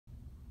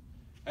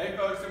Hey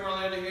folks, Tim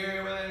Orlando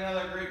here with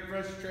another great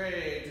fresh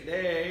trade.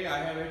 Today I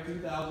have a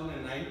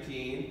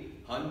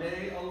 2019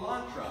 Hyundai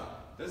Elantra.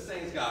 This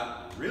thing's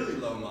got really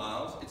low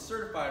miles. It's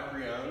certified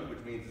pre-owned,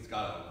 which means it's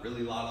got a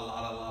really lot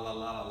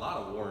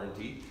of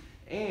warranty.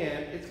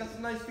 And it's got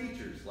some nice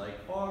features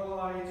like fog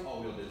lights,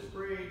 all-wheel disc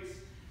brakes,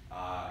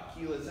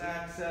 keyless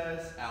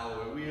access,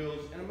 alloy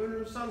wheels, and a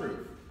moonroof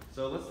sunroof.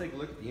 So let's take a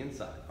look at the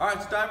inside. All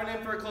right, so diving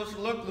in for a closer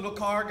look, little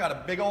car, got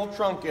a big old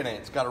trunk in it.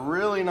 It's got a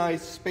really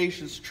nice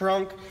spacious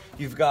trunk.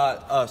 You've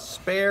got a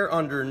spare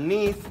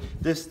underneath.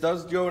 This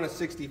does go in a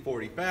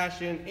 60/40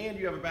 fashion, and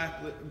you have a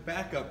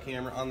backup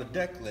camera on the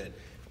deck lid.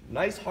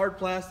 Nice hard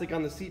plastic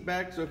on the seat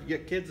back, so if you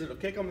get kids that'll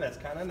kick them, that's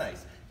kind of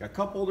nice. Got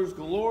cup holders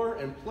galore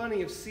and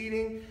plenty of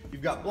seating.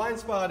 You've got blind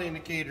spot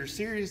indicators,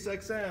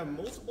 SiriusXM,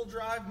 multiple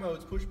drive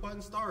modes, push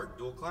button start,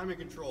 dual climate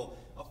control,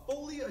 a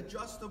fully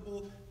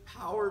adjustable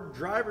powered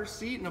driver's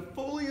seat, and a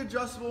fully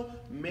adjustable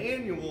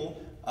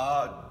manual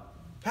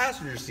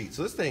passenger seat.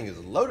 So this thing is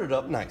loaded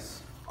up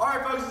nice. All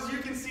right, folks, as you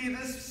can see,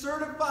 this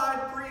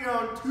certified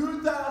pre-owned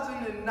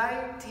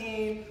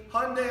 2019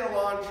 Hyundai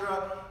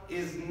Elantra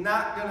is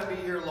not going to be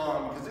here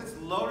long because it's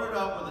loaded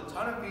up with a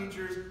ton of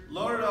features,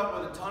 loaded up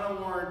with a ton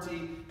of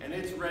warranty, and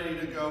it's ready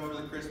to go for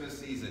the Christmas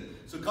season.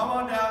 So come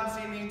on down and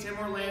see me, Tim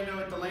Orlando,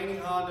 at Delaney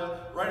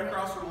Honda, right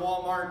across from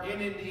Walmart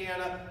in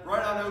Indiana,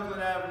 right on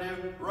Oakland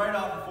Avenue, right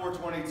off of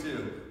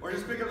 422. Or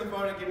just pick up the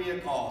phone and give me a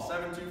call,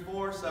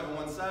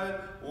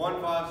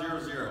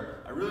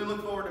 724-717-1500. I really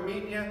look forward to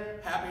meeting you.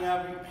 Happy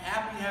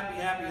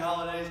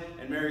holidays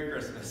and Merry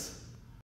Christmas.